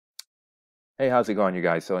Hey, how's it going, you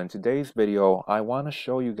guys? So in today's video, I want to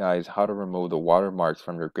show you guys how to remove the watermarks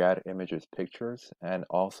from your GradImages pictures and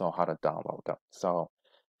also how to download them. So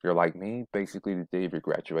if you're like me, basically the day of your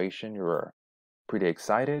graduation, you were pretty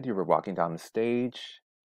excited. You were walking down the stage.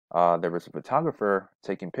 There was a photographer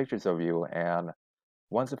taking pictures of you, and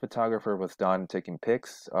once the photographer was done taking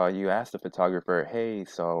pics, you asked the photographer, "Hey,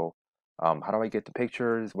 so how do I get the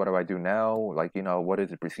pictures? What do I do now? Like, what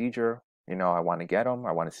is the procedure? I want to get them.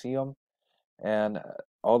 I want to see them." And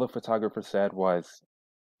all the photographer said was,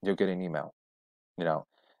 "You'll get an email," you know.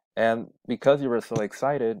 And because you were so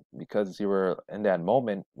excited, because you were in that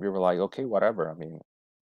moment, you were like, okay, whatever. I mean,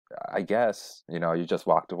 I guess, you just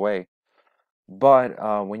walked away. But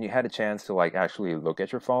when you had a chance to like actually look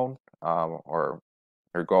at your phone, or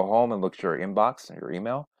go home and look at your inbox and your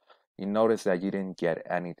email, you notice that you didn't get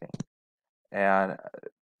anything. And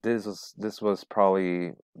this was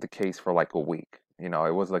probably the case for like a week. It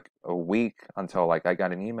was like a week until like I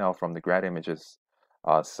got an email from the GradImages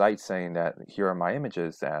site saying that here are my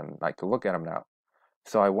images and I could look at them now.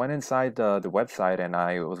 So I went inside the website and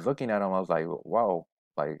I was looking at them. I was like, whoa,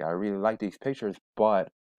 like I really like these pictures,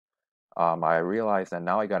 but I realized that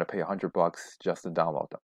now I got to pay $100 just to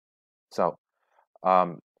download them. So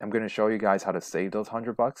I'm going to show you guys how to save those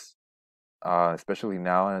 $100, especially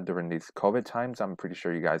now and during these COVID times. I'm pretty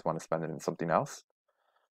sure you guys want to spend it in something else.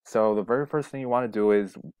 So the very first thing you want to do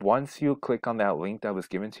is once you click on that link that was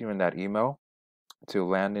given to you in that email to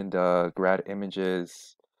land in the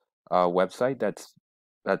GradImages website that's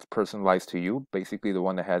personalized to you, basically the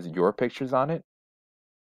one that has your pictures on it.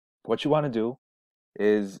 What you want to do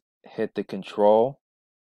is hit the Control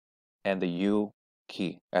and the U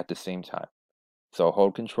key at the same time. So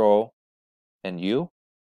hold Control and U,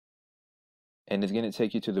 and it's going to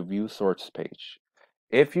take you to the View Source page.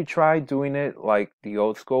 If you try doing it like the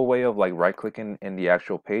old school way of like right clicking in the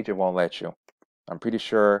actual page, it won't let you. I'm pretty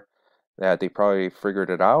sure that they probably figured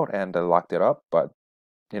it out and locked it up, but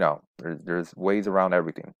there's ways around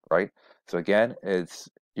everything, right? So again, it's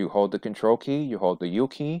you hold the Control key, you hold the U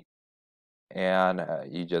key, and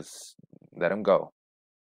you just let them go.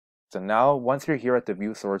 So now once you're here at the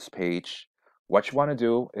View Source page, what you want to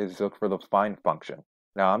do is look for the Find function.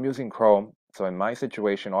 Now I'm using Chrome, so in my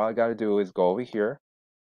situation, all I got to do is go over here,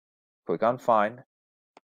 click on Find,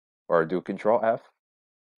 or do Control F,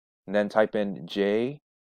 and then type in JPG,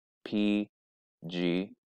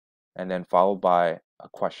 and then followed by a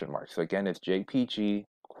question mark. So again, it's JPG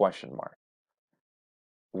question mark.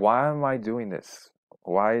 Why am I doing this?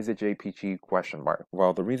 Why is it JPG question mark?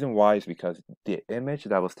 Well, the reason why is because the image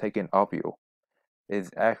that was taken of you is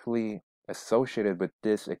actually associated with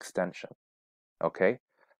this extension. Okay,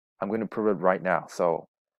 I'm going to prove it right now. So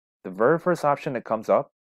the very first option that comes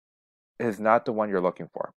up is not the one you're looking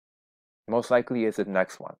for. Most likely is the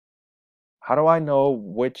next one. How do I know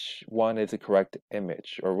which one is the correct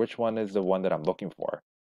image or which one is the one that I'm looking for?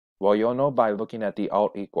 Well, you'll know by looking at the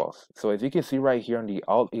alt equals. So as you can see right here in the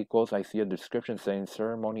alt equals, I see a description saying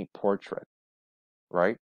ceremony portrait,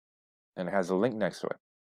 right? And it has a link next to it.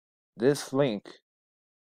 This link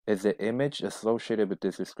is the image associated with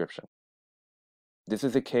this description. This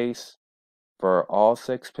is the case for all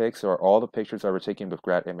 6 pics or all the pictures that were taken with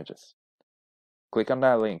GradImages. Click on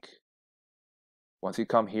that link. Once you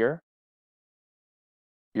come here,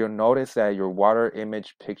 you'll notice that your water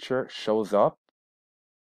image picture shows up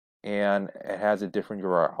and it has a different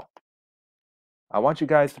URL. I want you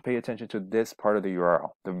guys to pay attention to this part of the URL,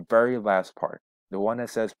 the very last part, the one that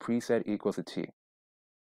says preset equals a T.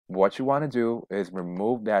 What you want to do is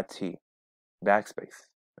remove that T, backspace,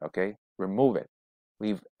 okay? Remove it.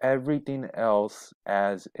 Leave everything else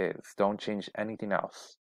as is. Don't change anything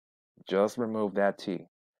else. Just remove that T.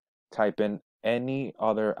 Type in any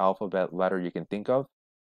other alphabet letter you can think of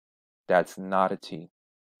that's not a T.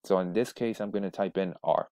 So in this case, I'm going to type in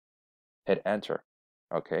R. Hit enter,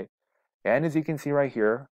 okay? And as you can see right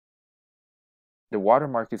here, the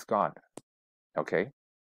watermark is gone, okay?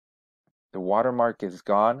 The watermark is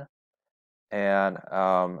gone, and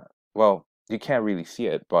well, you can't really see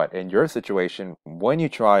it, but in your situation, when you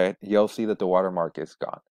try it, you'll see that the watermark is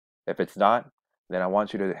gone. If it's not, then I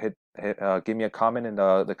want you to give me a comment in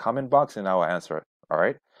the comment box, and I will answer it. All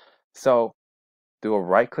right. So do a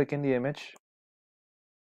right click in the image,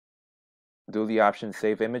 do the option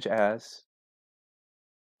Save Image As,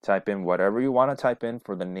 type in whatever you want to type in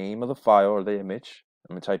for the name of the file or the image.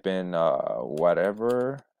 I'm gonna type in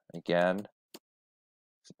whatever again.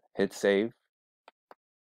 Hit save.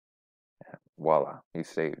 Voila, you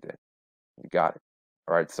saved it. You got it.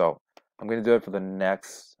 All right, so I'm gonna do it for the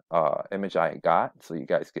next image I got, so you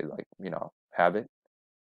guys get like have it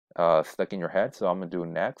stuck in your head. So I'm gonna do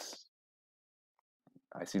next.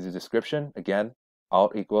 I see the description again,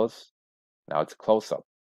 Alt equals, now it's close up,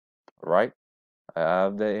 all right? I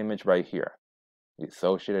have the image right here, the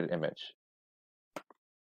associated image.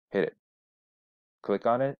 Hit it, click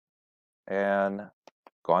on it, and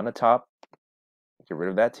go on the top, get rid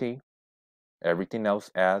of that T, everything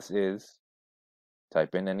else as is,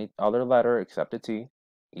 type in any other letter except the T,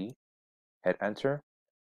 E, hit enter,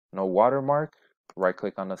 no watermark, right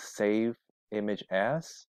click on the save image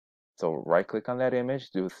as, so right click on that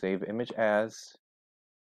image, do save image as,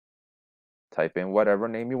 type in whatever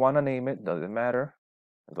name you want to name it, doesn't matter,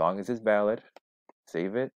 as long as it's valid,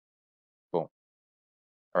 save it, boom.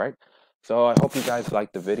 All right, so I hope you guys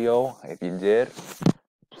liked the video. If you did,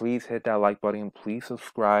 please hit that like button, please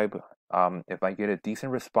subscribe. If I get a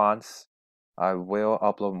decent response, I will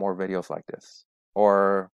upload more videos like this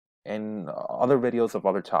or in other videos of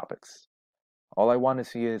other topics. All I want to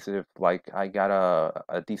see is if like I got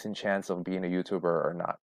a decent chance of being a YouTuber or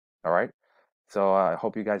not. All right, so I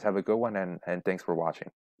hope you guys have a good one, and thanks for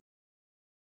watching.